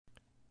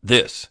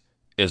This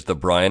is the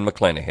Brion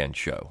McClanahan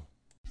Show.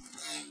 3,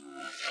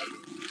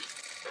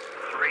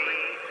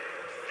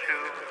 2,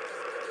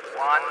 1, 0,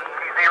 0,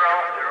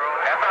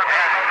 liftoff.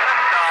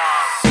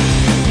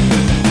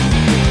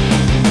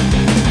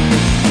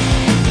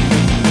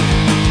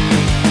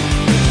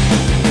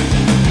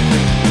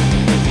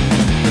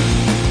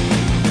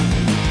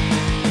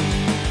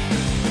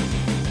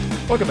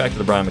 Welcome back to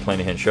the Brion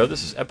McClanahan Show.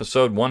 This is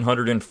episode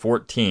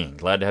 114.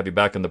 Glad to have you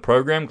back on the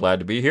program. Glad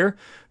to be here.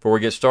 Before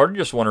we get started,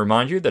 just want to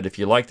remind you that if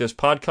you like this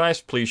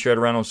podcast, please share it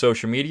around on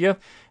social media.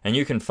 And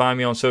you can find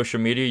me on social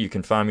media. You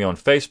can find me on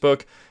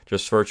Facebook.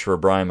 Just search for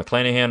Brion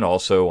McClanahan.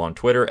 Also on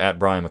Twitter, at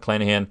Brion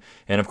McClanahan.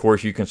 And of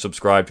course, you can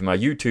subscribe to my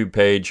YouTube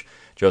page.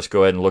 Just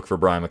go ahead and look for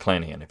Brion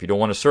McClanahan. If you don't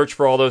want to search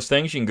for all those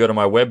things, you can go to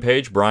my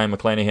webpage,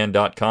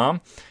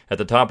 brionmcclanahan.com. At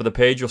the top of the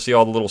page, you'll see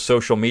all the little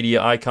social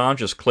media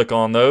icons. Just click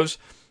on those.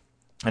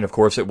 And of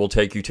course, it will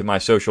take you to my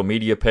social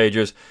media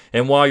pages.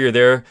 And while you're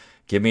there,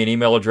 give me an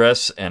email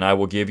address, and I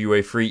will give you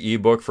a free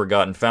ebook,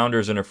 Forgotten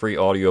Founders, and a free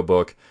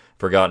audiobook,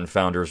 Forgotten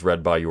Founders,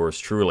 read by yours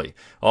truly.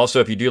 Also,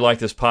 if you do like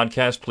this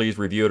podcast, please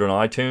review it on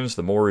iTunes.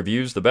 The more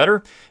reviews, the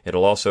better.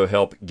 It'll also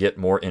help get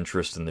more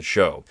interest in the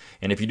show.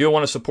 And if you do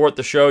want to support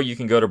the show, you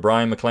can go to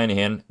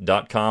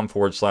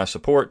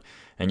brionmcclanahan.com/support.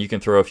 And you can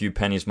throw a few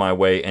pennies my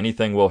way.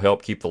 Anything will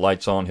help keep the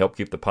lights on, help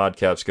keep the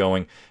podcast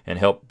going, and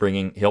help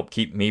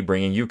keep me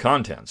bringing you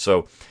content.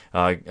 So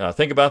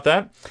think about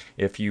that.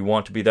 If you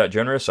want to be that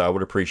generous, I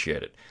would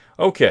appreciate it.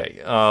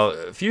 Okay,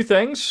 a few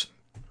things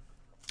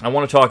I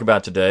want to talk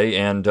about today.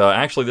 And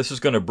actually, this is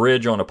going to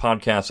bridge on a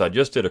podcast I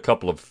just did a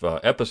couple of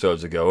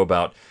episodes ago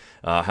about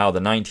how the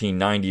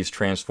 1990s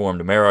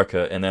transformed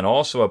America, and then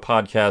also a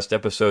podcast,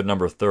 episode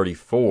number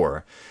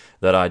 34,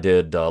 that I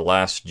did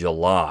last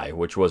July,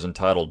 which was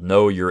entitled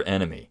Know Your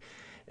Enemy.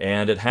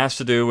 And it has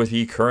to do with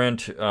the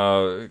current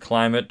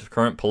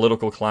current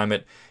political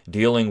climate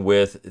dealing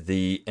with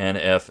the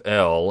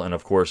NFL, and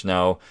of course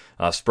now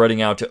spreading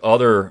out to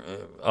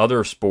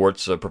other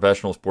sports,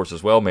 professional sports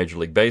as well, Major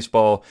League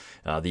Baseball.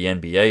 The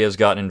NBA has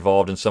gotten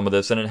involved in some of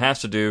this, and it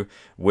has to do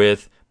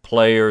with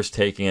players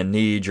taking a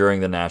knee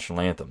during the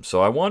national anthem.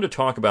 So I wanted to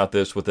talk about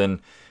this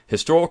within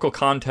historical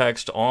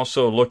context,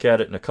 also look at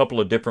it in a couple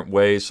of different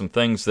ways, some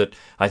things that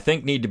I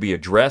think need to be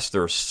addressed.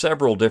 There are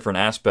several different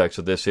aspects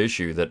of this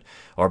issue that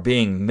are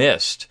being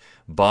missed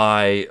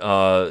by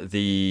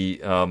the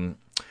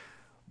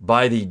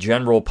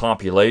general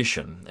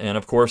population. And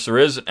of course, there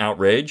is an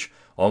outrage.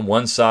 On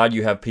one side,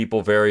 you have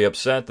people very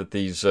upset that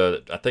these,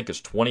 I think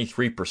it's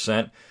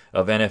 23%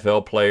 of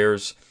NFL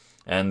players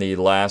and the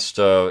last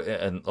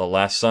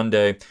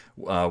Sunday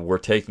were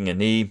taking a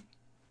knee.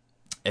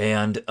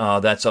 And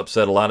that's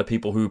upset a lot of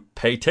people who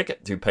pay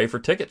for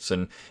tickets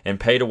and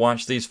pay to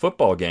watch these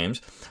football games.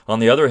 On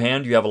the other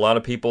hand, you have a lot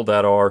of people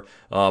that are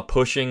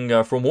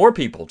pushing for more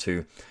people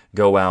to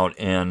go out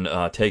and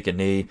take a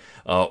knee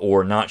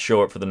or not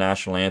show up for the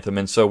national anthem.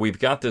 And so we've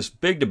got this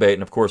big debate,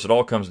 and of course it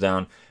all comes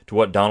down to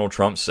what Donald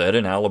Trump said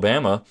in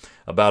Alabama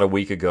about a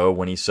week ago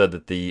when he said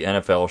that the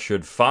NFL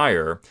should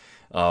fire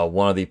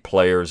one of the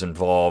players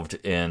involved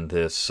in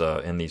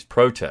these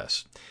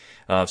protests.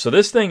 So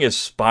this thing is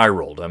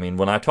spiraled. I mean,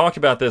 when I talked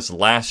about this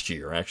last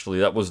year, actually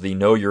that was the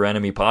Know Your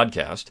Enemy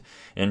podcast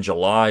in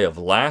July of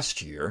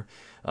last year,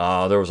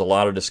 there was a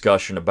lot of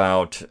discussion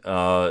about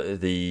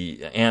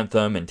the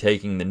anthem and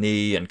taking the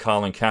knee and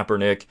Colin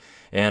Kaepernick,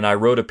 and I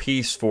wrote a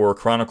piece for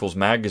Chronicles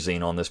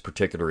Magazine on this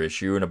particular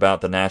issue and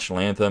about the national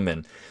anthem.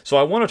 And so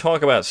I want to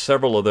talk about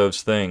several of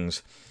those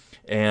things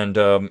and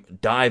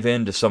dive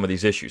into some of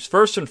these issues.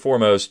 First and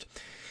foremost,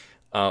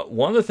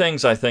 one of the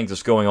things I think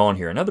that's going on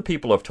here, and other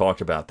people have talked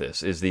about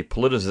this, is the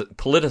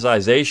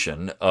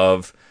politicization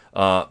of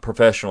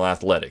professional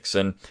athletics.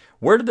 And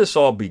where did this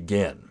all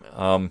begin?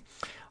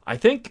 I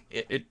think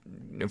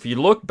if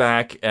you look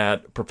back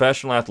at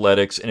professional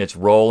athletics and its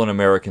role in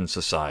American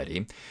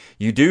society,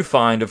 you do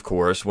find, of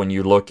course, when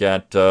you look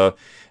at the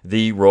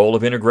role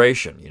of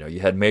integration.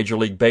 You had Major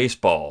League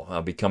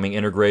Baseball becoming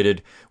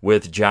integrated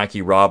with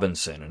Jackie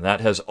Robinson, and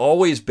that has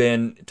always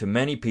been, to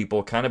many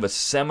people, kind of a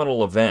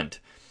seminal event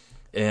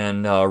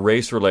in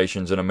race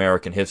relations in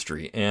American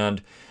history.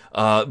 And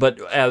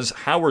but as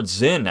Howard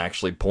Zinn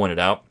actually pointed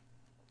out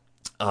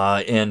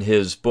in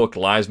his book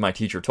Lies My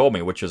Teacher Told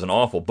Me, which is an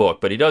awful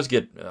book, but he does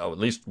get at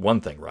least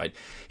one thing right.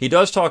 He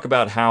does talk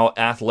about how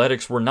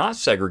athletics were not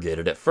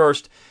segregated at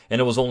first,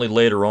 and it was only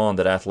later on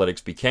that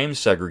athletics became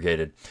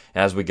segregated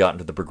as we got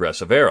into the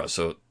progressive era.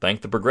 So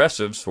thank the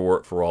progressives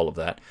for all of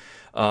that.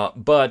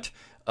 But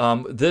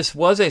this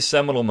was a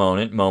seminal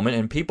moment,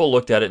 and people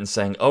looked at it and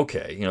saying,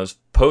 okay, it's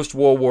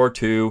post-World War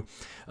II,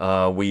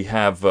 we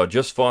have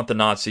just fought the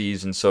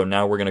Nazis, and so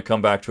now we're going to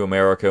come back to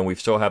America, and we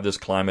still have this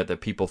climate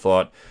that people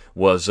thought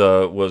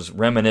was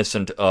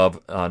reminiscent of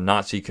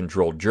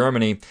Nazi-controlled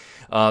Germany,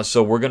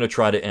 so we're going to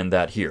try to end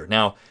that here.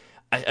 Now,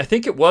 I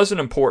think it was an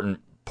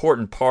important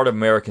part of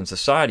American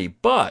society,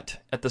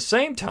 but at the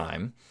same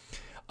time,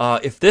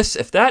 if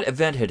that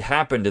event had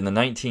happened in the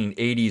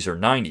 1980s or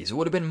 90s, it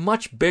would have been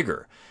much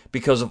bigger,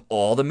 because of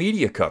all the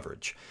media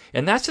coverage.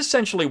 And that's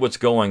essentially what's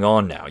going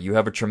on now. You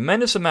have a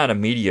tremendous amount of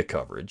media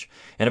coverage,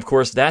 and of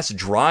course that's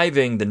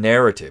driving the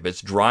narrative.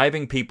 It's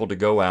driving people to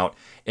go out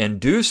and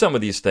do some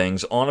of these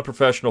things on a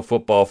professional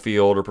football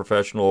field or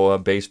professional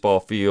baseball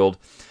field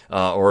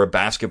or a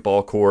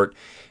basketball court.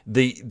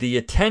 The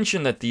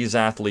attention that these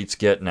athletes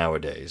get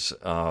nowadays,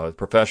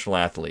 professional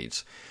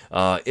athletes,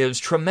 is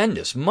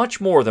tremendous, much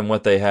more than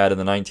what they had in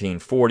the 1940s,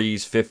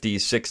 50s,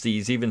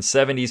 60s, even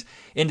 70s,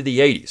 into the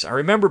 80s. I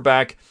remember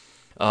back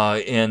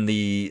in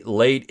the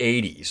late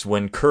 80s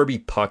when Kirby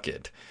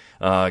Puckett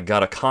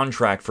got a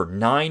contract for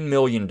 $9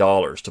 million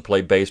to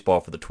play baseball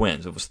for the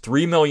Twins. It was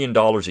 $3 million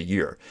a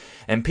year.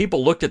 And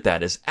people looked at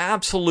that as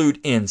absolute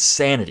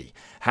insanity.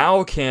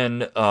 How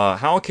can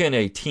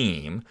a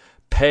team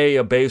pay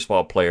a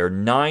baseball player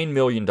 $9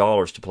 million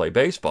to play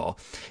baseball?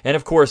 And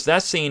of course,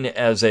 that's seen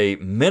as a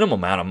minimum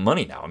amount of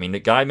money now. I mean, the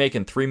guy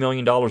making $3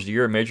 million a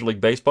year in Major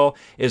League Baseball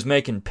is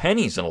making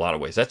pennies in a lot of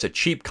ways. That's a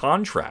cheap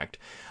contract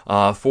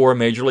for a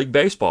Major League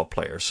Baseball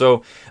player.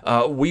 So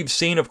we've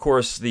seen, of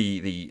course,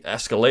 the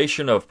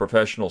escalation of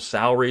professional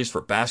salaries for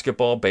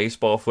basketball,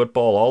 baseball,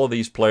 football, all of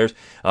these players.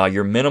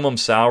 Your minimum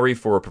salary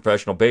for a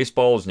professional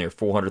baseball is near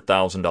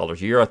 $400,000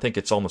 a year. I think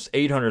it's almost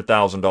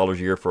 $800,000 a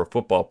year for a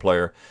football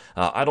player.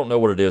 I don't know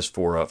what it is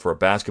for a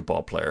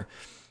basketball player.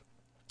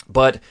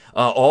 But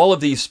all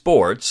of these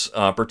sports,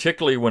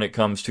 particularly when it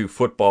comes to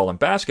football and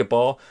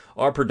basketball,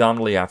 are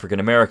predominantly African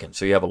American.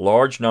 So you have a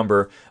large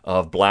number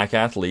of black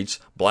athletes,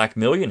 black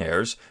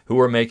millionaires, who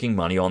are making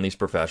money on these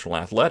professional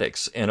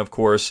athletics. And of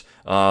course,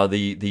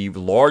 the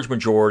large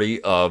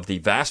majority of the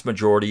vast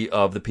majority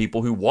of the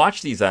people who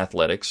watch these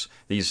athletics,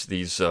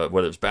 these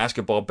whether it's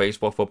basketball,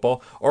 baseball,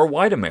 football, are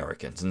white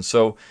Americans. And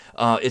so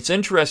it's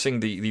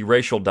interesting the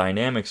racial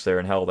dynamics there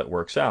and how that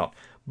works out.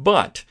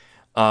 But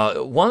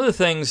one of the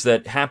things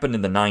that happened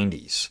in the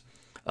 90s,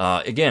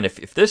 again,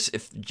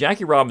 if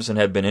Jackie Robinson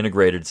had been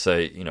integrated,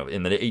 say,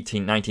 in the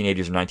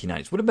 1980s or 1990s,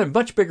 it would have been a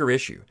much bigger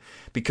issue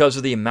because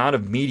of the amount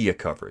of media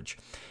coverage.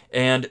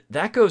 And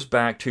that goes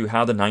back to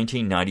how the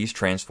 1990s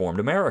transformed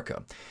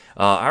America.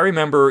 I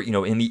remember,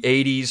 in the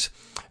 80s,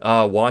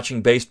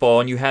 watching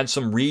baseball, and you had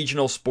some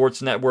regional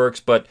sports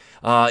networks, but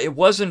it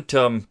wasn't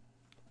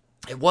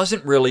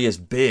really as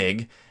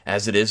big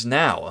as it is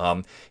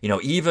now.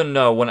 Even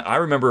when I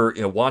remember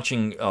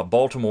watching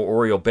Baltimore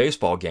Oriole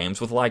baseball games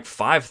with like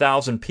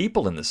 5,000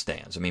 people in the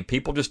stands. I mean,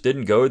 people just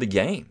didn't go to the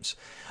games.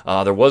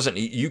 There wasn't,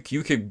 you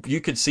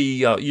could see,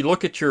 you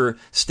look at your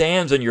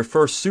stands in your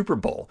first Super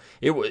Bowl,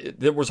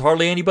 there was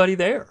hardly anybody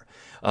there.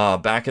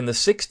 Back in the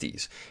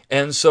 60s.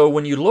 And so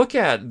when you look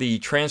at the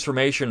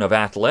transformation of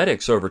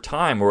athletics over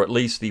time, or at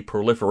least the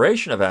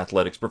proliferation of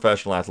athletics,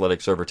 professional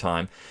athletics over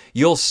time,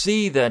 you'll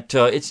see that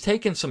it's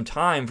taken some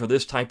time for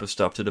this type of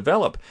stuff to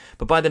develop.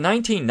 But by the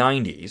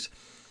 1990s,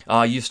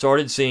 you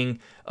started seeing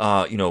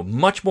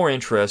much more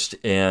interest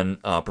in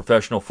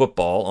professional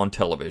football on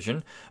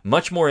television,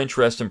 much more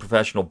interest in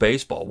professional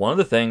baseball. One of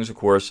the things, of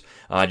course,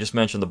 I just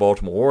mentioned the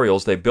Baltimore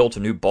Orioles. They built a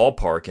new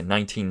ballpark in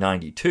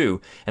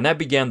 1992, and that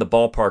began the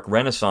ballpark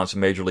renaissance in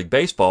Major League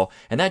Baseball,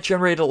 and that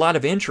generated a lot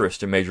of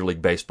interest in Major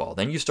League Baseball.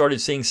 Then you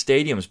started seeing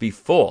stadiums be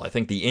full. I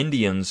think the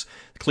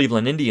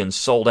Cleveland Indians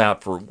sold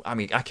out for, I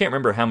can't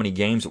remember how many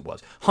games it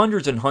was,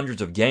 hundreds and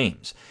hundreds of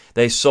games.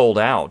 They sold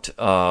out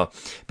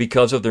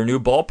because of their new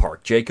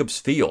ballpark, Jacobs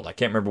Field. I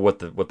can't remember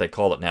what they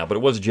call it now, but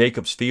it was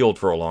Jacobs Field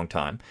for a long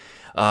time.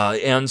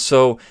 And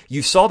so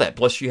you saw that.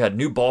 Plus, you had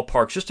new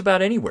ballparks just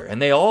about anywhere,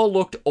 and they all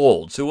looked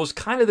old. So it was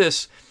kind of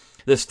this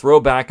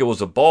throwback. It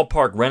was a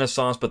ballpark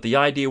renaissance, but the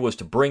idea was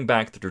to bring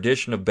back the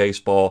tradition of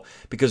baseball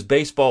because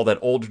baseball, that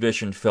old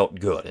tradition, felt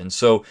good. And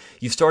so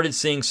you started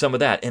seeing some of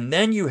that. And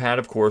then you had,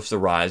 of course, the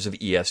rise of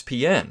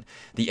ESPN,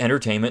 the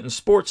Entertainment and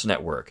Sports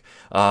Network.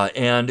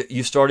 And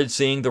you started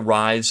seeing the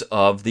rise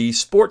of the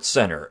Sports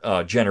Center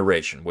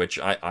generation, which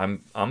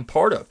I'm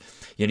part of.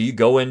 You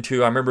go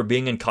into, I remember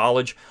being in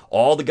college,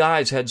 all the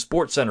guys had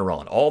Sports Center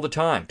on all the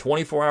time,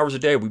 24 hours a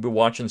day. We'd be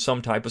watching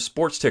some type of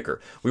sports ticker.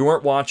 We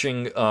weren't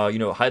watching,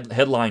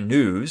 headline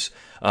news.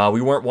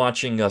 We weren't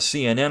watching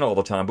CNN all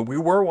the time, but we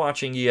were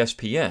watching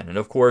ESPN. And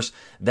of course,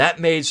 that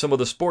made some of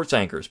the sports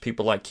anchors,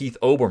 people like Keith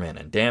Olbermann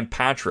and Dan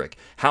Patrick,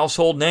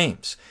 household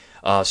names.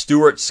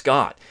 Stuart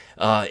Scott.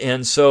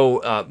 And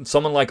so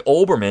someone like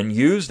Olbermann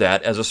used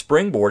that as a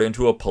springboard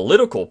into a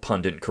political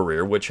pundit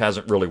career, which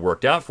hasn't really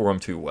worked out for him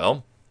too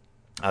well.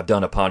 I've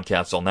done a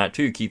podcast on that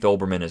too. Keith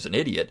Olbermann is an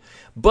idiot.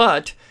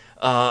 But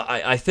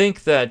I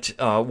think that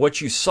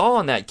what you saw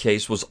in that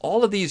case was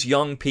all of these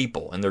young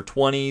people in their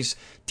 20s,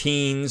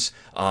 teens,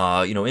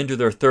 into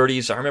their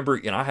 30s. I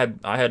remember,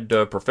 I had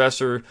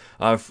professor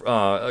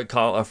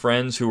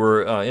friends who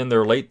were in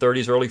their late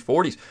 30s, early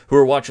 40s, who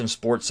were watching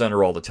Sports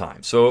Center all the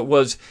time. So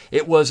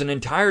it was an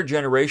entire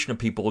generation of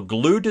people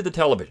glued to the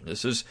television.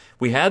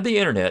 We had the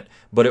internet,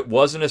 but it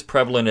wasn't as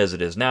prevalent as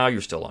it is now.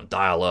 You're still on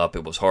dial-up.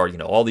 It was hard,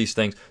 all these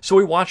things. So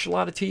we watched a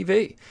lot of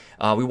TV.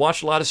 We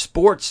watched a lot of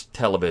sports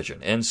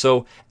television. And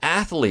so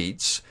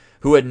athletes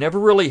who had never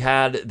really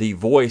had the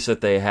voice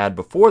that they had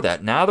before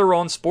that. Now they're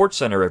on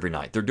SportsCenter every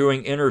night. They're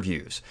doing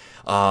interviews.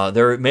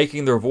 They're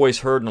making their voice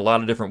heard in a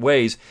lot of different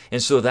ways,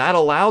 and so that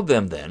allowed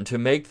them then to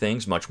make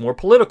things much more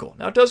political.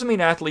 Now, it doesn't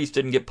mean athletes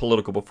didn't get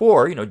political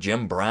before.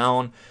 Jim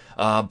Brown,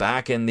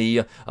 back in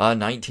the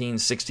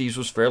 1960s,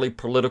 was fairly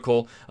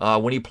political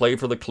when he played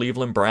for the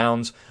Cleveland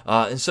Browns,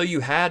 and so you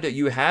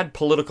had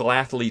political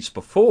athletes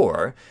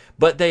before,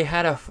 but they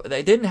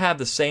didn't have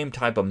the same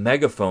type of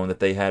megaphone that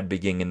they had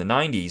beginning in the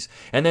 90s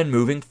and then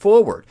moving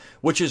forward,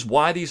 which is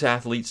why these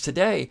athletes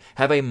today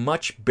have a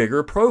much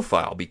bigger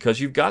profile, because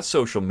you've got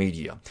social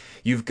media,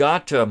 you've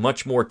got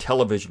much more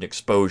television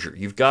exposure,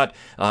 you've got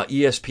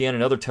ESPN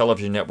and other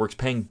television networks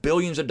paying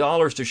billions of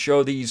dollars to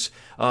show these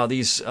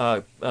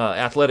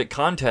athletic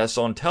contests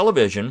on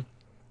television.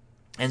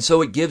 And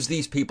so it gives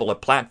these people a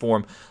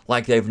platform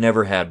like they've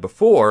never had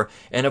before.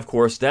 And of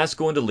course, that's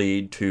going to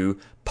lead to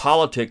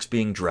politics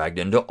being dragged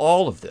into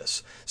all of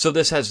this. So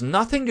this has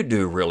nothing to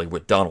do really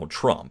with Donald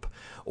Trump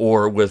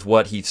or with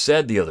what he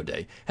said the other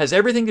day. It has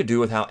everything to do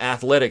with how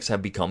athletics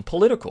have become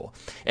political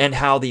and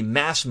how the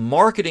mass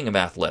marketing of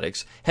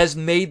athletics has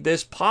made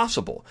this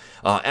possible.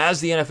 As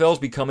the NFL has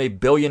become a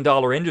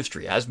billion-dollar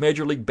industry, as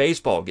Major League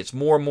Baseball gets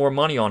more and more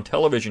money on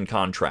television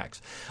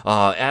contracts,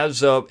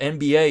 as the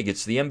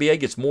NBA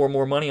gets more and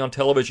more money on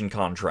television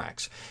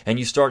contracts, and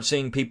you start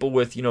seeing people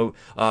with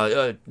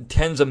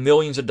tens of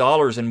millions of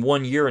dollars in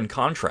 1 year in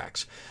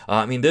contracts.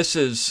 This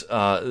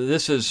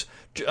is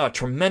a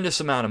tremendous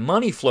amount of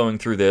money flowing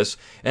through this,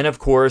 and of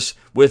course,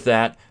 with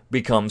that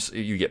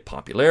you get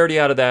popularity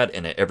out of that,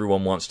 and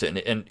everyone wants to,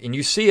 and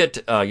you see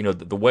it,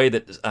 the way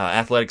that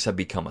athletics have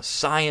become a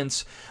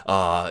science.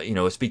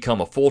 It's become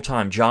a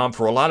full-time job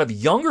for a lot of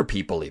younger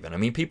people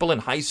even. People in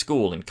high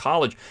school and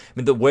college,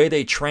 the way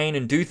they train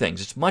and do things,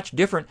 it's much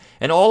different,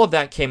 and all of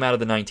that came out of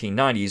the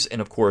 1990s,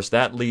 and of course,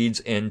 that leads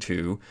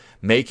into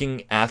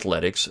making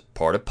athletics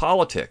part of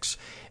politics.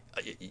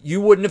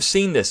 You wouldn't have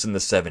seen this in the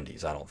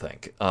 70s, I don't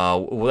think,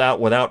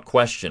 without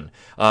question.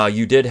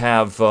 You did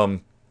have,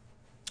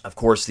 of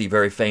course, the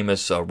very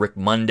famous Rick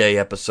Monday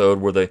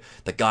episode where the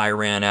guy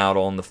ran out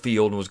on the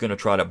field and was going to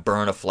try to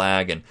burn a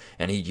flag,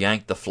 and he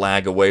yanked the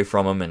flag away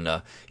from him.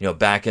 And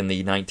back in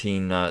the I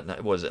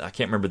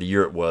can't remember the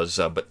year it was,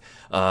 but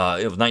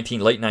it was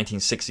late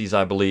 1960s,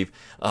 I believe.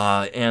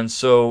 And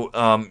so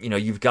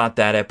you've got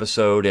that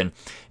episode,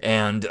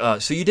 and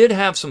so you did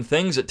have some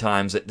things at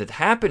times that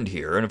happened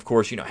here, and of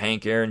course,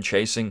 Hank Aaron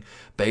chasing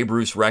Babe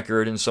Ruth's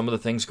record, and some of the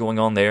things going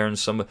on there, and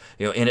some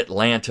in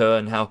Atlanta,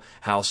 and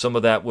how some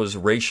of that was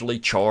racially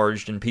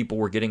charged, and people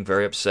were getting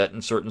very upset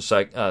in certain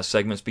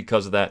segments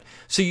because of that.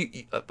 So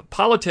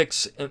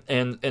politics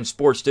and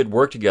sports did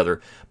work together,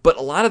 but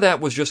a lot of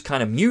that was just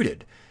kind of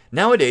muted.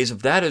 Nowadays,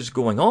 if that is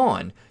going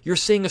on, you're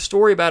seeing a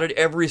story about it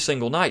every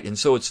single night. And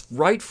so it's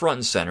right front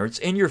and center. It's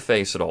in your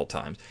face at all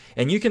times.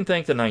 And you can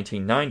thank the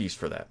 1990s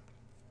for that.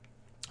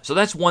 So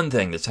that's one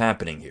thing that's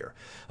happening here.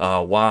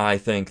 Why I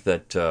think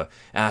that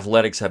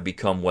athletics have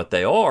become what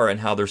they are and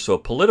how they're so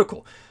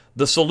political.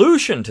 The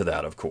solution to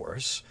that, of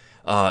course,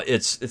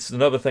 it's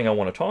another thing I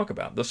want to talk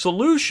about. The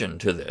solution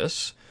to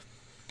this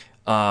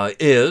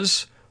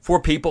is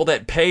for people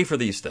that pay for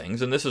these things,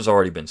 and this has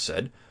already been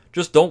said,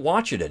 just don't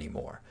watch it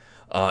anymore.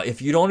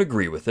 If you don't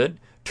agree with it,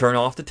 turn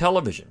off the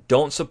television.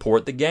 Don't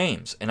support the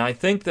games. And I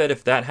think that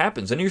if that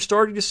happens, and you're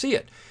starting to see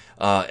it,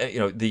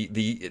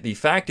 the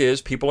fact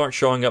is people aren't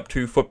showing up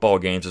to football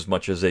games as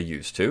much as they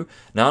used to.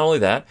 Not only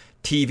that,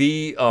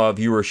 TV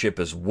viewership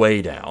is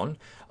way down,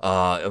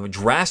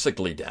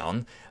 drastically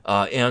down.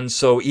 And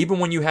so even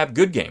when you have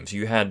good games,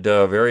 you had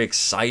very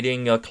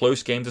exciting,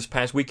 close games this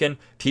past weekend,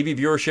 TV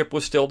viewership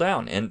was still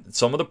down. And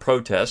some of the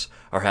protests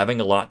are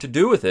having a lot to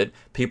do with it.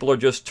 People are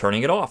just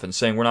turning it off and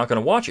saying, we're not going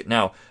to watch it.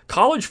 Now,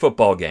 college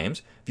football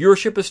games,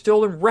 viewership is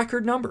still in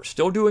record numbers,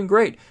 still doing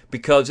great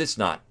because it's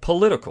not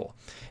political.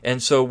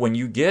 And so when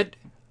you get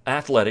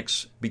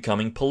athletics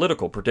becoming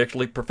political,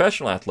 particularly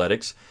professional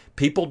athletics,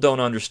 people don't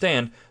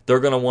understand. They're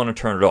going to want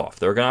to turn it off.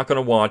 They're not going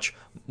to want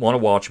to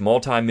watch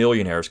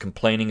multimillionaires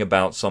complaining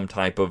about some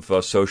type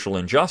of social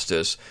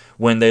injustice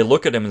when they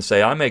look at them and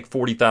say, I make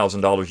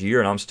 $40,000 a year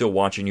and I'm still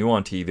watching you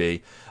on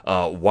TV.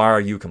 Why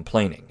are you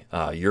complaining?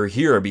 You're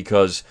here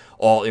because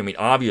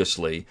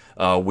obviously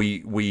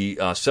we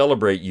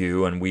celebrate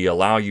you and we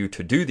allow you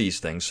to do these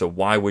things. So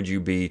why would you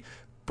be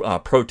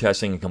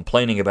protesting and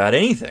complaining about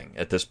anything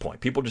at this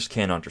point? People just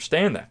can't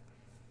understand that.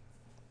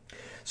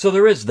 So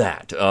there is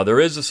that. There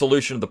is a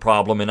solution to the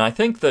problem, and I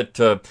think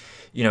that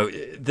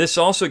this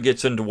also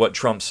gets into what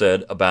Trump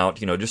said about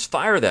just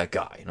fire that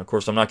guy. And of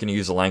course, I'm not going to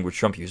use the language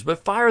Trump used,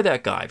 but fire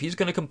that guy. If he's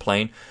going to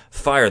complain,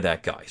 fire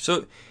that guy.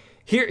 So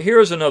here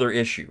is another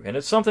issue, and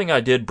it's something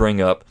I did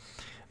bring up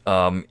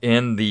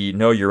in the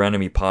Know Your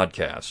Enemy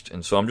podcast,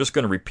 and so I'm just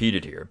going to repeat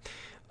it here.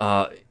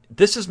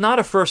 This is not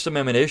a First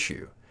Amendment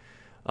issue.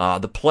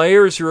 The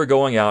players who are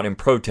going out and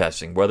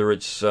protesting, whether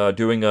it's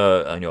doing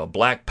a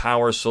Black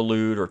Power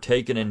salute or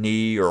taking a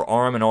knee or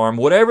arm in arm,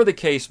 whatever the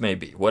case may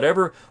be,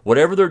 whatever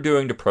they're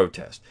doing to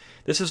protest,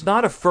 this is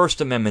not a First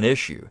Amendment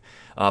issue.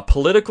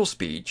 Political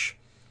speech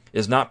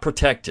is not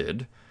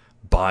protected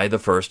by the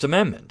First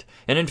Amendment.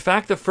 And in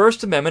fact, the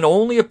First Amendment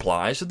only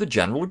applies to the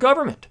general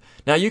government.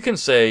 Now, you can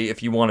say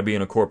if you want to be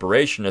in a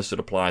corporationist, it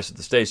applies to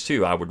the states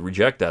too. I would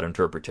reject that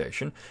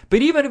interpretation.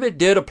 But even if it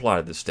did apply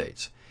to the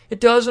states, it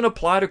doesn't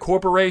apply to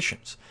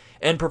corporations.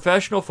 And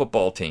professional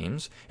football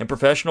teams, and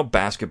professional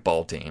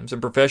basketball teams,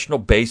 and professional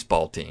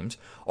baseball teams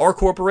are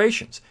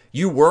corporations.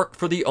 You work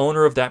for the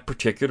owner of that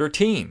particular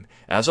team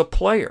as a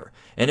player.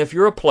 And if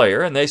you're a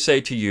player and they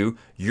say to you,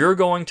 you're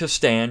going to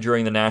stand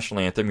during the national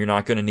anthem, you're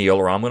not going to kneel,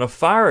 or I'm going to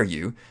fire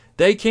you,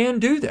 they can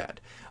do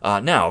that.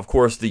 Now, of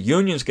course, the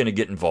union's going to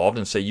get involved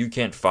and say you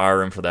can't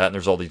fire him for that, and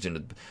there's all these...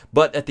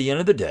 But at the end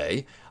of the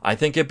day, I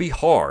think it'd be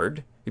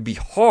hard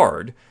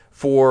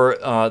for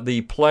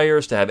the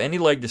players to have any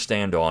leg to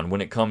stand on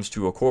when it comes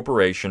to a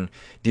corporation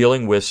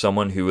dealing with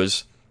someone who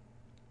is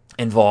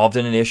involved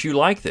in an issue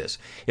like this.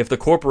 If the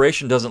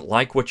corporation doesn't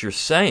like what you're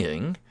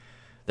saying,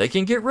 they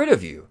can get rid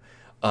of you.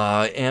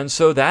 And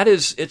so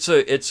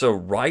it's a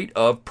right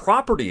of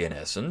property in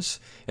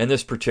essence in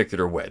this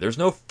particular way. There's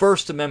no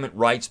First Amendment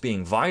rights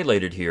being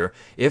violated here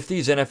if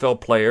these NFL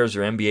players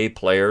or NBA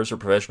players or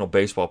professional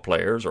baseball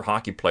players or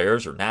hockey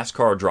players or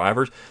NASCAR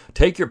drivers,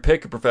 take your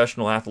pick of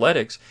professional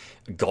athletics,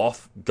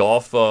 golf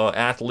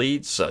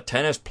athletes,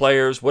 tennis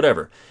players,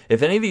 whatever.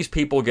 If any of these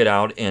people get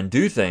out and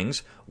do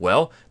things,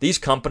 well, these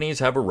companies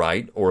have a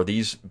right, or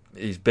these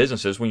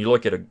businesses, when you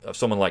look at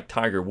someone like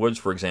Tiger Woods,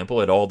 for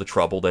example, at all the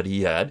trouble that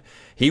he had,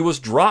 he was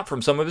dropped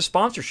from some of his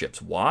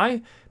sponsorships.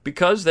 Why?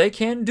 Because they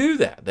can do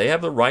that. They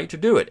have the right to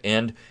do it.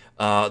 And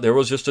there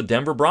was just a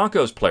Denver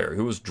Broncos player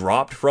who was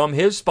dropped from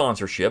his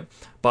sponsorship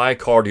by a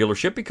car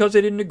dealership because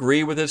they didn't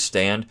agree with his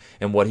stand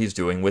and what he's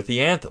doing with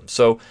the anthem.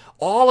 So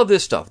all of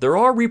this stuff, there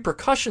are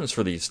repercussions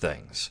for these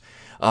things.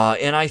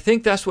 And I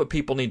think that's what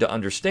people need to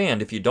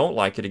understand. If you don't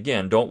like it,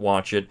 again, don't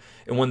watch it.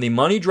 And when the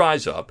money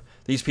dries up,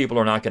 these people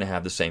are not going to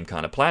have the same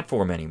kind of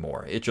platform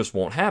anymore. It just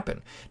won't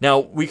happen. Now,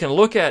 we can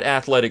look at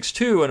athletics,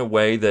 too, in a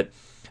way that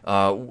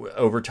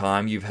over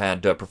time you've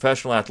had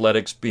professional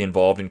athletics be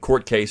involved in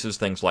court cases,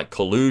 things like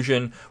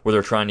collusion, where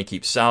they're trying to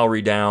keep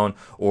salary down,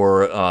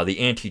 or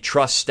the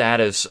antitrust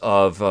status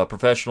of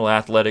professional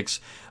athletics.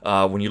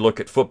 When you look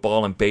at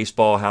football and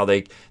baseball, how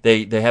they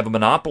have a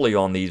monopoly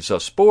on these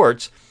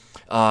sports.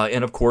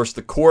 And of course,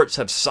 the courts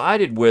have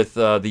sided with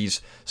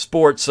these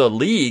sports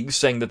leagues,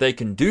 saying that they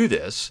can do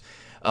this.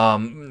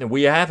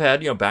 We have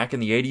had, back in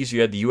the 80s,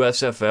 you had the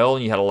USFL,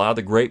 and you had a lot of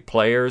the great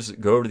players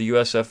go to the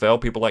USFL,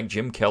 people like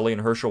Jim Kelly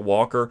and Herschel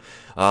Walker.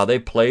 They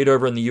played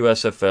over in the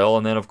USFL,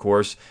 and then, of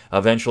course,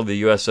 eventually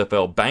the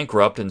USFL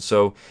bankrupt, and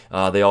so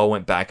they all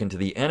went back into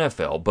the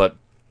NFL. But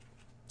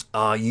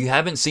you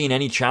haven't seen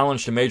any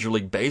challenge to Major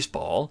League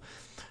Baseball.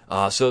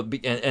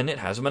 And it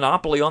has a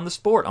monopoly on the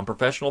sport, on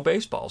professional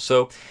baseball.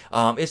 So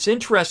it's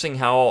interesting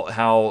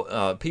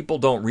how people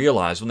don't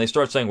realize when they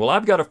start saying, well,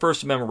 I've got a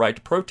First Amendment right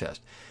to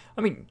protest. I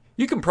mean,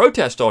 you can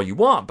protest all you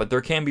want, but there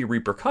can be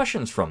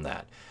repercussions from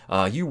that.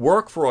 You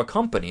work for a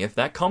company. If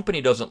that company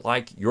doesn't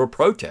like your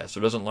protest or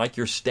doesn't like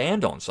your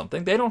stand on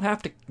something, they don't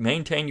have to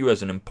maintain you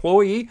as an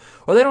employee,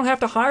 or they don't have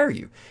to hire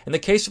you. In the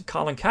case of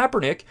Colin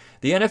Kaepernick,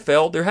 the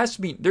NFL,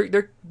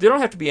 there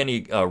don't have to be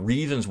any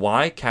reasons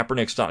why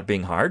Kaepernick's not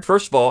being hired.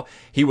 First of all,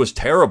 he was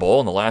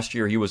terrible in the last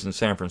year he was in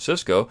San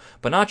Francisco.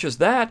 But not just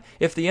that,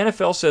 if the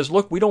NFL says,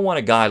 look, we don't want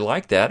a guy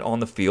like that on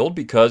the field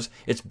because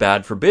it's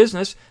bad for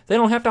business, they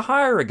don't have to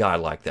hire a guy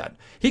like that.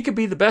 He could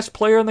be the best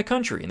player in the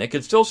country, and they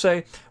could still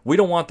say, we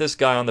don't want this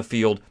guy on the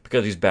field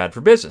because he's bad for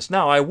business.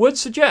 Now, I would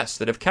suggest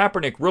that if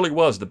Kaepernick really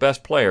was the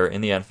best player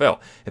in the NFL,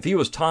 if he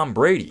was Tom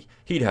Brady,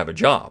 he'd have a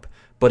job.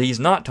 But he's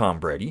not Tom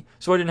Brady,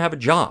 so he didn't have a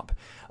job.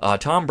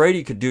 Tom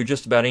Brady could do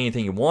just about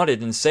anything he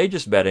wanted and say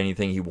just about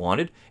anything he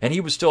wanted, and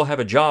he would still have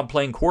a job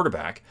playing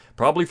quarterback,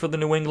 probably for the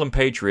New England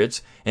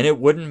Patriots, and it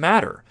wouldn't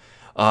matter.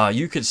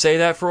 You could say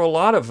that for a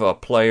lot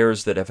of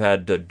players that have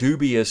had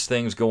dubious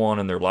things go on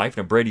in their life.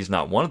 Now, Brady's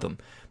not one of them,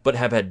 but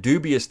have had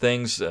dubious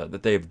things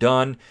that they've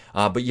done,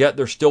 but yet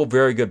they're still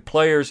very good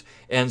players,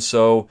 and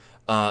so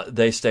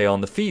they stay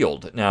on the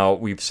field. Now,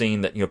 we've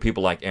seen that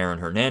people like Aaron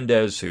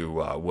Hernandez, who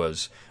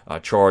was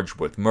charged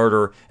with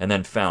murder and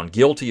then found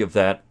guilty of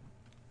that.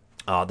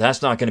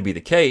 That's not going to be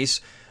the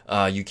case.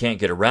 You can't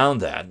get around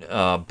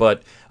that.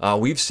 But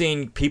we've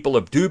seen people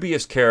of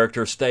dubious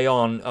character stay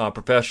on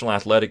professional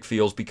athletic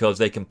fields because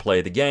they can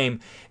play the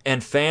game,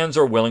 and fans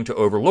are willing to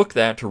overlook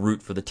that to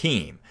root for the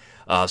team.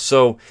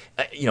 So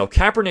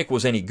Kaepernick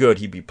was any good,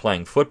 he'd be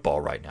playing football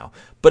right now.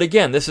 But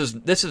again, this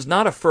is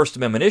not a First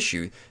Amendment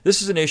issue.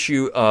 This is an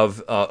issue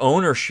of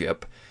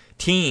ownership.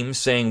 Teams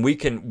saying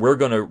we're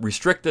going to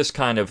restrict this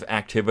kind of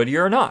activity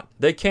or not.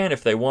 They can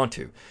if they want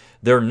to.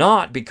 They're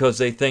not because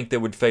they think they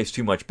would face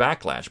too much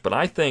backlash. But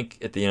I think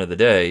at the end of the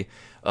day,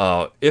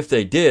 if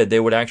they did, they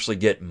would actually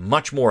get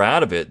much more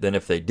out of it than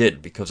if they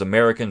didn't, because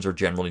Americans are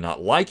generally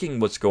not liking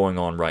what's going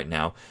on right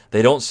now.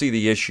 They don't see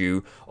the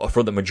issue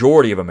for the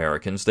majority of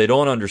Americans. They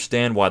don't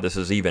understand why this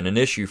is even an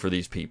issue for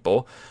these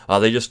people.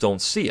 They just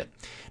don't see it.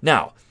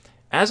 Now,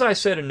 as I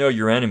said in Know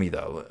Your Enemy,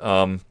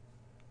 though,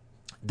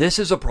 this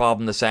is a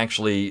problem that's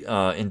actually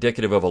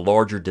indicative of a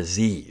larger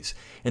disease.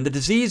 And the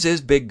disease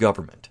is big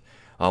government.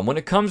 When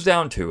it comes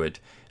down to it,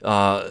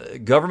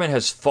 government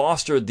has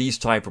fostered these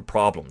type of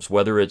problems,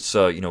 whether it's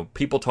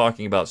people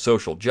talking about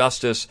social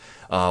justice,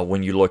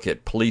 when you look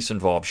at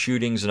police-involved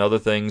shootings and other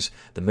things,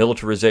 the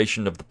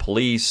militarization of the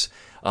police.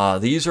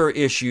 These are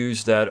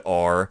issues that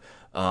are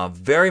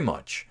very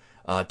much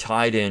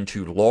tied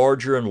into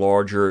larger and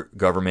larger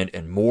government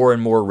and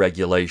more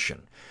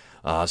regulation.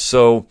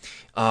 So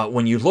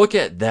when you look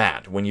at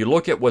that, when you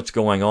look at what's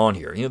going on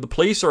here, the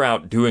police are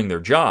out doing their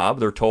job.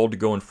 They're told to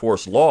go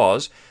enforce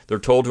laws. They're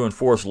told to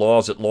enforce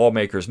laws that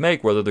lawmakers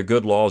make, whether they're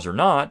good laws or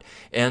not.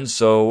 And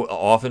so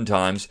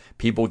oftentimes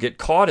people get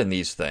caught in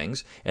these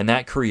things, and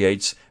that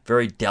creates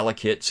very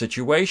delicate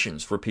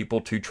situations for people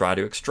to try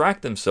to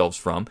extract themselves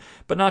from.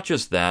 But not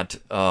just that,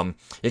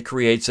 it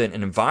creates an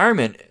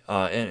environment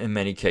in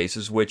many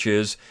cases which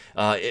is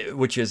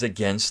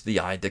against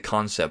the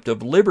concept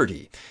of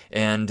liberty.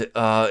 And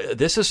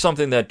this is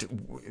something that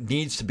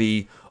needs to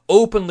be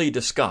openly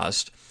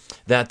discussed,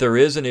 that there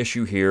is an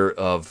issue here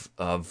of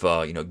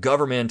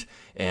government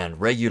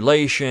and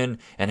regulation,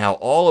 and how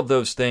all of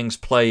those things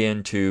play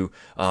into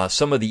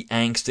some of the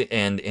angst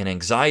and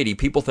anxiety.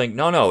 People think,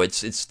 no,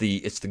 it's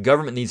the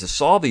government needs to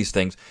solve these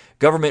things.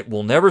 Government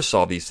will never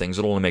solve these things.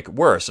 It'll only make it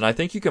worse. And I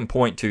think you can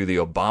point to the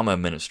Obama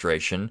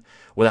administration,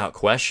 without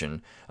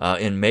question,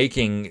 in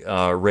making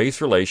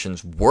race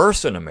relations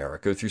worse in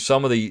America through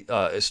some of the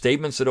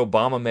statements that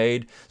Obama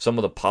made, some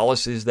of the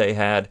policies they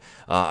had.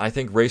 I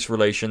think race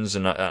relations,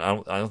 and I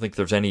don't think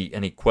there's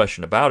any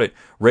question about it,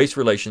 race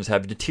relations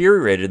have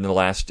deteriorated in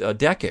the last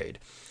decade.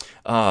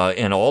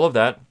 And all of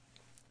that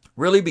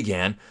really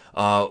began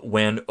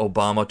when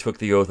Obama took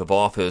the oath of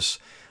office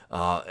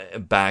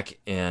back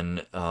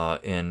in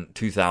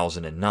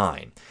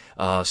 2009.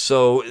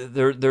 So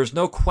there's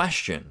no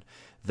question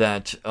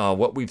that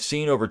what we've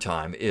seen over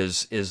time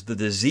is the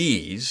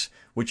disease,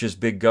 which is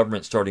big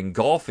government starting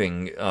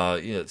engulfing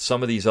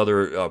some of these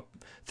other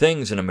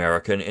things in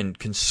America and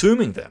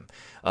consuming them,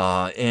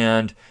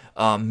 and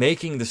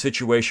making the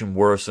situation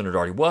worse than it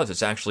already was.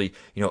 It's actually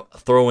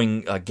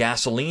throwing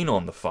gasoline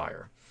on the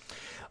fire.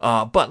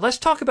 But let's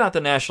talk about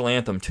the national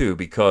anthem too,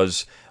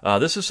 because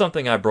this is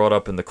something I brought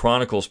up in the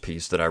Chronicles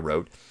piece that I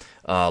wrote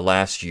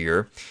last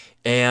year.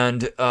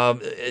 And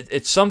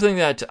it's something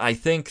that I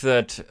think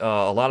that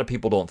a lot of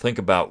people don't think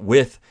about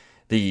with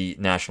the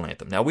national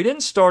anthem. Now, we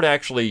didn't start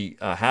actually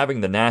having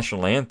the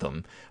national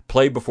anthem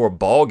played before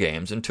ball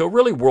games until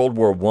really World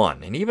War I.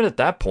 And even at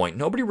that point,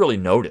 nobody really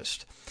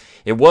noticed.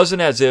 It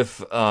wasn't as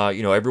if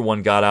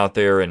everyone got out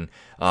there and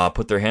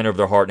put their hand over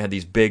their heart and had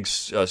these big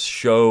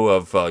show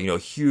of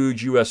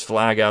huge U.S.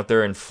 flag out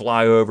there and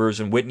flyovers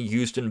and Whitney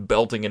Houston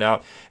belting it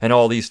out and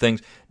all these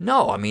things.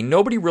 No, I mean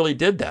nobody really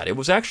did that. It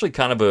was actually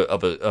kind of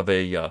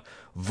a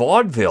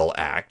vaudeville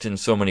act in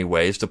so many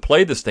ways to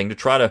play this thing to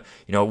try to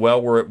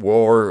we're at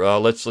war.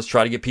 Let's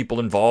try to get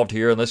people involved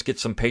here and let's get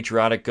some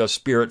patriotic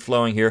spirit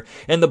flowing here.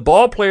 And the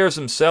ball players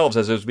themselves,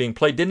 as it was being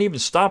played, didn't even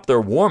stop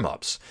their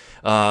warm-ups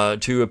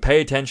to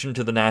pay attention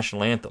to the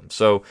national anthem.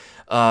 So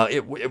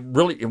it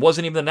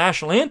wasn't even the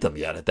national anthem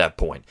yet at that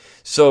point.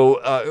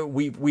 So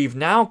we've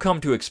now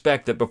come to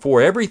expect that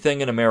before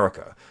everything in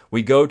America,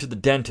 we go to the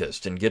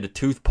dentist and get a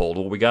tooth pulled.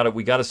 Well, we got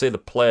to say the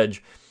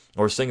pledge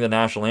or sing the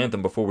national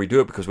anthem before we do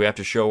it because we have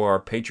to show our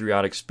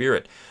patriotic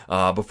spirit.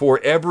 Before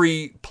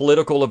every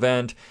political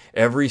event,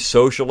 every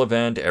social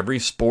event, every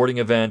sporting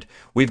event,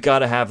 we've got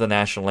to have the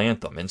national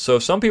anthem. And so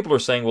some people are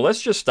saying, well,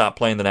 let's just stop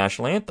playing the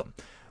national anthem.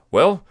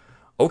 Well,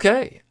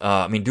 okay.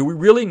 Do we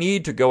really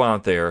need to go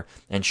out there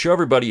and show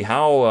everybody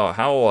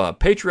how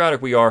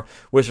patriotic we are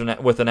with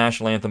the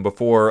national anthem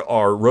before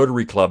our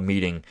Rotary Club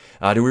meeting?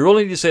 Do we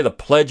really need to say the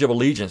Pledge of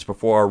Allegiance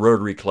before our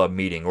Rotary Club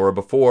meeting, or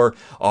before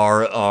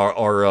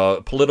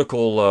our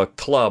political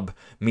club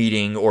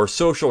meeting or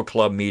social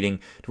club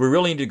meeting? Do we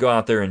really need to go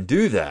out there and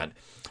do that?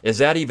 Is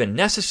that even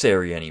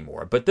necessary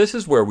anymore? But this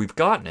is where we've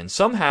gotten, and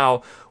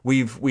somehow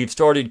we've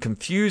started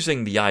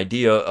confusing the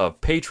idea of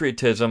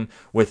patriotism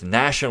with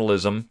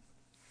nationalism.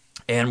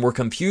 And we're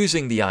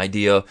confusing the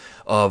idea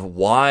of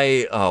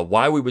why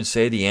we would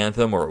say the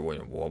anthem or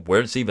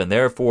where it's even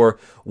there for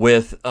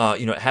with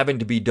having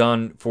to be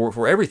done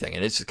for everything.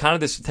 And it's kind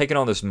of this taking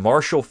on this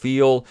martial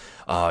feel.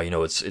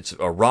 It's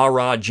a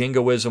rah-rah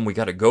jingoism. We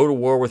got to go to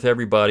war with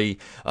everybody.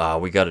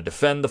 We got to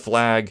defend the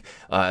flag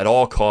at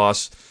all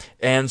costs.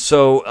 And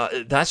so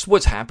that's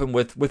what's happened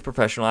with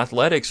professional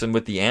athletics and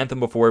with the anthem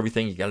before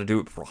everything. You got to do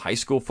it before high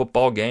school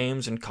football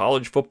games and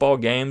college football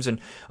games, and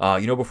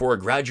before a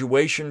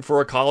graduation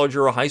for a college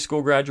or a high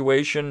school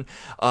graduation.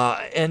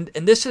 And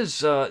this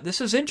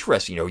is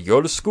interesting. You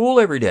go to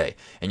school every day,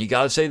 and you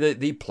got to say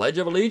the Pledge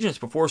of Allegiance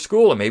before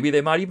school, and maybe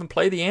they might even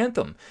play the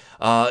anthem.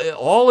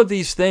 All of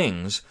these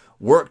things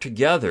work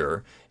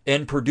together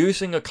in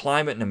producing a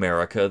climate in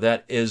America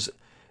that is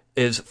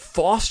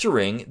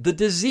fostering the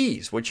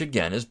disease, which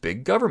again is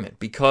big government,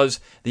 because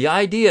the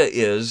idea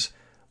is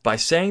by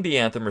saying the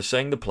anthem or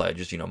saying the pledge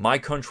is, my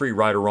country,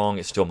 right or wrong,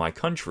 is still my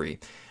country.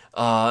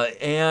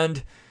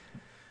 And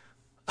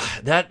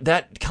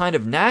that kind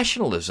of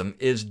nationalism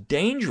is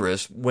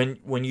dangerous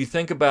when you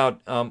think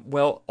about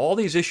all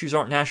these issues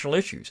aren't national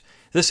issues.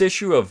 This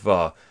issue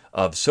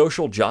of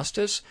social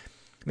justice.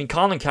 I mean,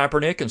 Colin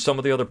Kaepernick and some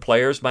of the other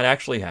players might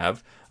actually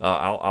have.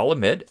 I'll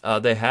admit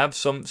they have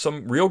some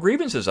real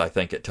grievances. I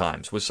think at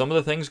times with some of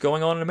the things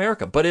going on in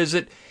America. But is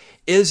it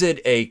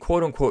a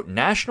quote unquote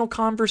national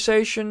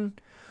conversation,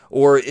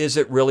 or is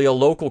it really a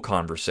local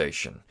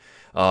conversation?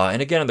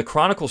 And again, in the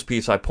Chronicles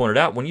piece, I pointed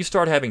out when you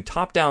start having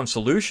top-down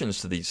solutions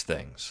to these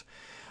things,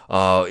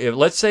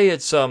 let's say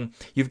it's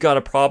you've got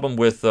a problem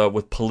with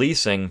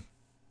policing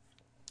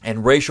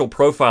and racial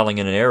profiling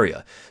in an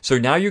area. So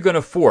now you're going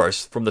to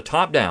force, from the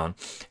top down,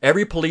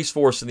 every police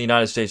force in the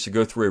United States to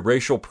go through a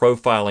racial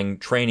profiling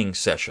training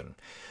session.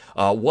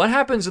 What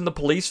happens in the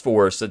police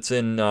force that's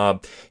in,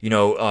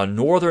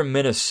 northern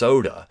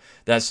Minnesota?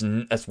 That's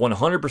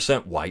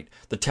 100% white.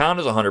 The town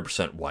is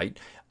 100% white.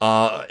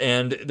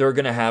 And they're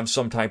going to have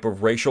some type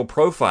of racial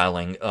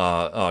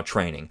profiling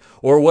training.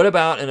 Or what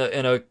about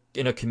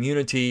in a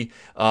community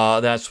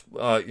that's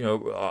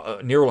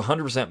near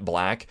 100%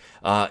 black,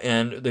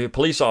 and the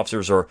police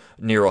officers are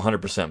near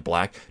 100%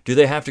 black? Do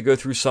they have to go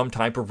through some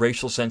type of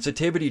racial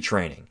sensitivity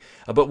training?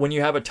 But when you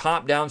have a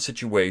top-down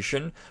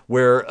situation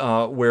where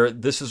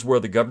this is where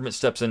the government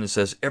steps in and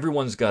says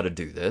everyone's got to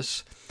do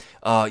this,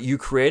 you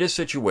create a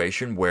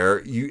situation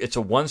where it's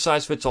a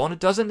one-size-fits-all, and it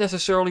doesn't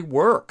necessarily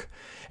work.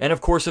 And of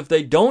course, if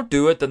they don't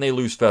do it, then they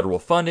lose federal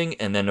funding.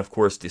 And then, of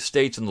course, the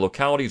states and the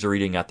localities are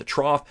eating at the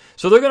trough.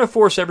 So they're going to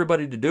force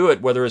everybody to do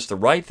it, whether it's the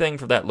right thing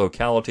for that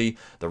locality,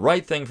 the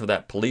right thing for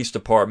that police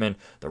department,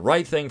 the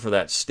right thing for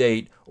that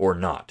state, or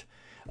not.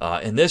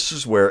 And this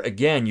is where,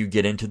 again, you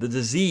get into the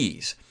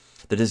disease.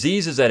 The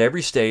disease is that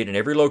every state and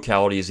every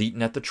locality is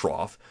eating at the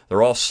trough.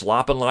 They're all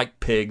slopping like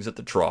pigs at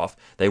the trough.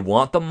 They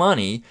want the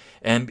money,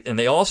 and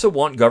they also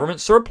want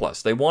government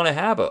surplus. They want to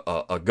have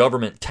a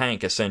government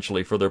tank,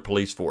 essentially, for their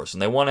police force.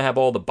 And they want to have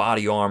all the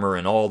body armor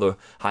and all the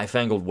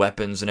high-fangled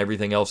weapons and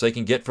everything else they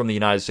can get from the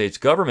United States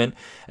government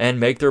and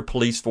make their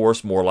police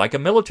force more like a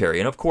military.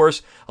 And, of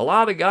course, a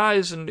lot of the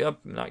guys, and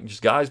not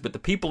just guys, but the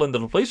people in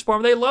the police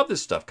department, they love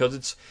this stuff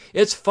because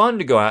it's fun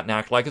to go out and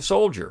act like a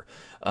soldier.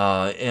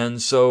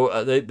 And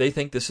so they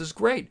think this is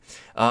great.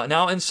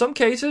 Now, in some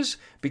cases,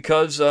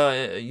 because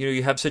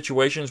you have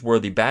situations where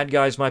the bad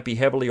guys might be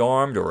heavily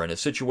armed, or in a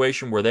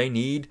situation where they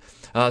need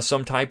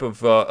some type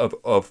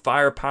of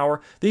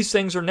firepower, these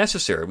things are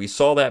necessary. We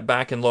saw that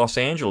back in Los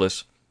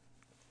Angeles.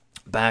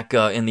 Back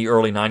in the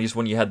early 90s,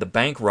 when you had the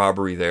bank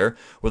robbery there,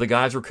 where the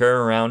guys were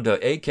carrying around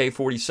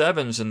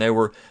AK-47s, and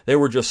they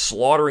were just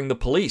slaughtering the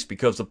police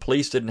because the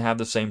police didn't have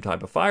the same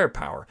type of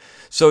firepower.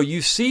 So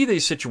you see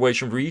these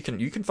situations where you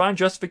can find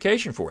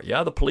justification for it.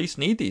 Yeah, the police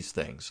need these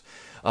things,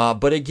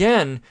 but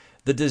again,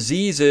 the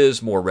disease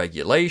is more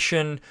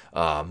regulation,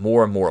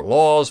 more and more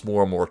laws,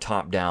 more and more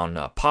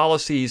top-down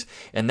policies,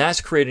 and that's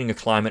creating a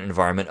climate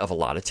environment of a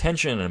lot of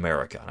tension in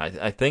America.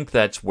 I think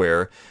that's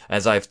where,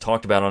 as I've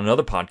talked about on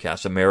another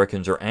podcast,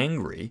 Americans are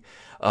angry.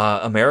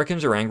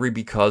 Americans are angry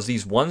because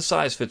these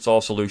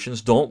one-size-fits-all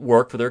solutions don't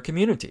work for their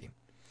community.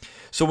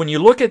 So when you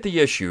look at the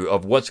issue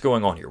of what's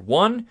going on here,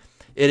 one,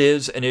 it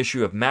is an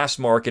issue of mass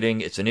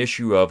marketing. It's an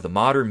issue of the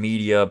modern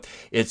media.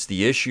 It's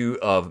the issue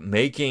of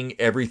making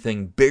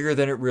everything bigger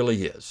than it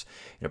really is.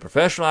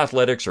 Professional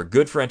athletics are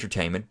good for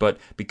entertainment, but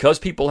because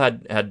people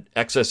had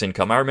excess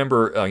income, I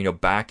remember,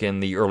 back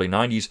in the early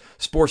 90s,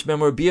 sports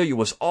memorabilia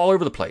was all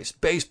over the place.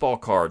 Baseball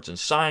cards and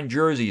signed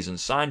jerseys and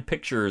signed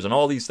pictures and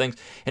all these things.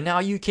 And now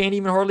you can't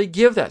even hardly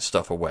give that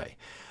stuff away.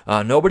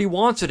 Nobody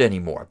wants it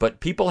anymore, but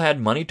people had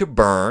money to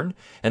burn,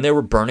 and they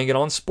were burning it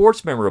on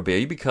sports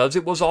memorabilia because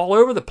it was all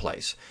over the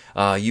place.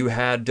 You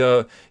had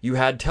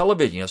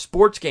television,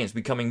 sports games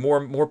becoming more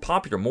and more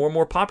popular,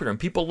 and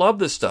people love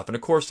this stuff. And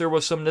of course, there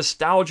was some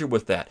nostalgia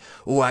with that.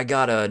 Oh, I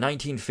got a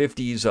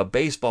 1950s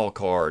baseball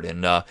card,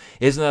 and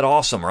isn't that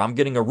awesome? Or I'm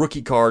getting a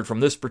rookie card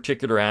from this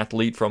particular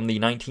athlete from the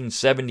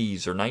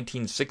 1970s or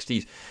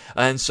 1960s.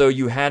 And so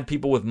you had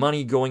people with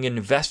money going and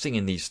investing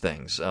in these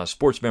things,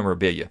 sports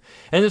memorabilia.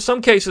 And in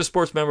some cases,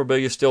 sports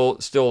memorabilia still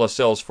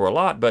sells for a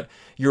lot, but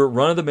your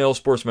run-of-the-mill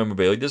sports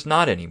memorabilia does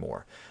not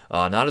anymore.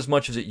 Not as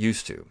much as it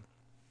used to.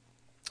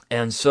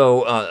 And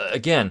so,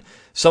 again,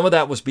 some of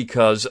that was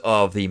because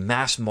of the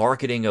mass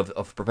marketing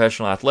of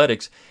professional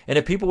athletics. And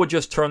if people would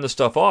just turn the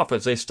stuff off,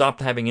 as they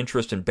stopped having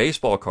interest in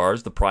baseball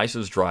cards, the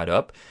prices dried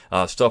up.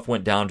 Stuff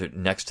went down to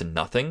next to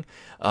nothing.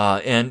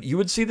 And you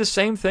would see the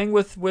same thing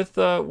with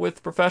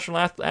professional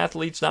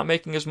athletes not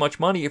making as much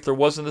money if there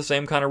wasn't the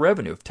same kind of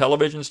revenue. If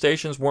television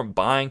stations weren't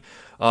buying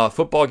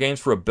football games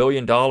for $1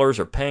 billion or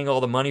paying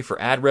all the money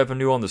for ad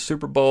revenue on the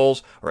Super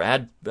Bowls or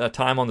ad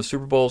time on the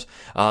Super Bowls,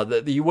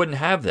 you wouldn't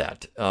have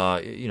that.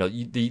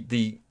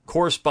 The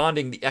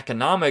corresponding the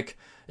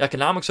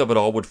economics of it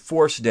all would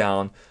force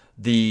down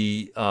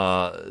the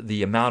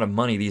amount of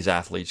money these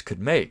athletes could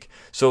make.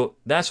 So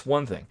that's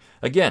one thing.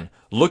 Again,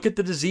 look at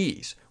the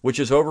disease, which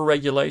is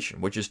overregulation,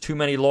 which is too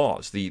many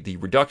laws, the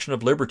reduction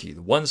of liberty,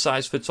 the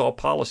one-size-fits-all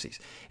policies.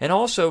 And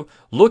also,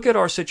 look at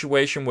our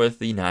situation with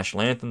the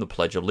national anthem, the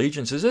Pledge of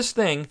Allegiance. Is this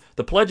thing,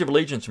 the Pledge of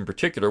Allegiance in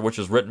particular, which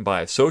was written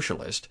by a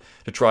socialist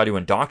to try to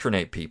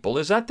indoctrinate people,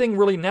 is that thing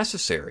really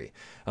necessary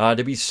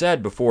to be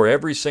said before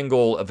every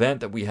single event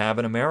that we have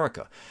in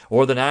America?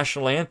 Or the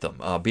national anthem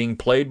being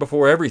played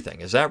before everything?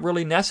 Is that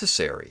really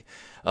necessary?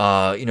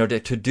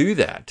 To do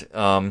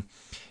that?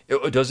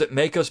 Does it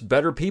make us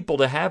better people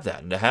to have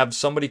that, and to have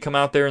somebody come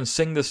out there and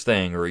sing this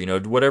thing, or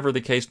whatever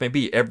the case may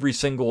be? Every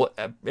single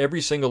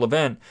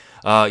event,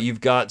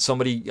 you've got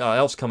somebody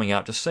else coming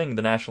out to sing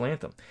the national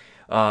anthem.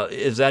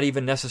 Is that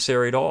even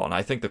necessary at all? And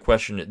I think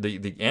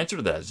the answer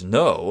to that is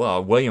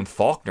no. William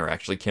Faulkner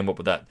actually came up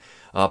with that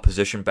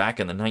position back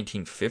in the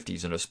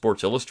 1950s in a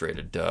Sports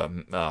Illustrated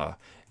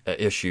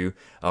issue,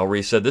 where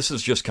he said this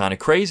is just kind of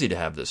crazy to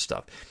have this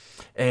stuff.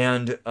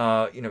 And,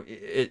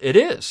 it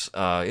is.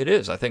 It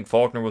is. I think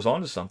Faulkner was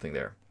onto something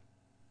there.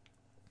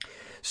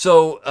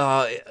 So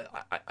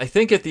I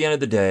think at the end of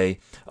the day,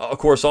 of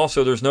course,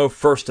 also there's no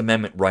First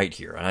Amendment right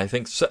here. And I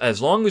think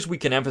as long as we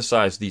can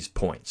emphasize these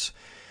points,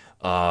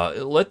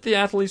 let the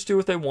athletes do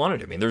what they want to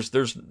do. I mean,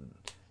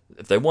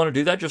 if they want to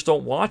do that, just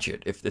don't watch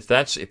it.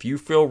 If you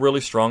feel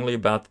really strongly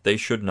about that they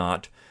should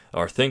not,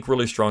 or think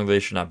really strongly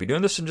they should not be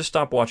doing this, and just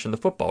stop watching the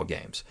football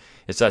games.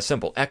 It's that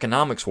simple.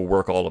 Economics will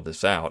work all of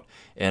this out,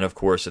 and of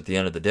course, at the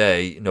end of the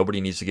day, nobody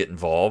needs to get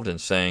involved in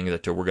saying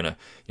that we're going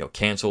to,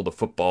 cancel the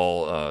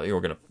football. We're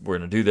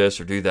going to do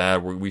this or do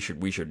that. We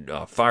should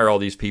fire all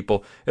these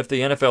people. If the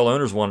NFL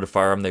owners wanted to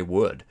fire them, they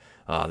would.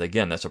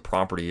 Again, that's a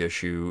property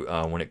issue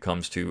when it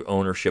comes to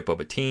ownership of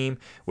a team,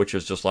 which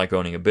is just like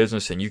owning a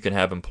business, and you can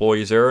have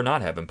employees there or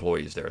not have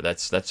employees there.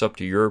 That's up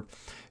to your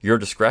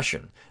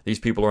discretion. These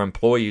people are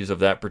employees of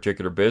that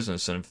particular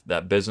business, and if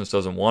that business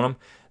doesn't want them,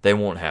 they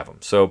won't have them.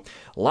 So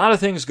a lot of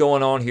things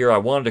going on here. I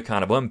wanted to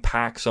kind of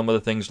unpack some of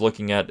the things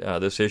looking at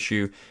this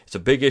issue. It's a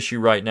big issue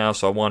right now,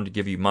 so I wanted to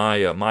give you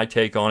my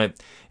take on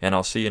it, and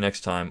I'll see you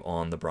next time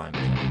on The Brian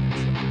McClanahan.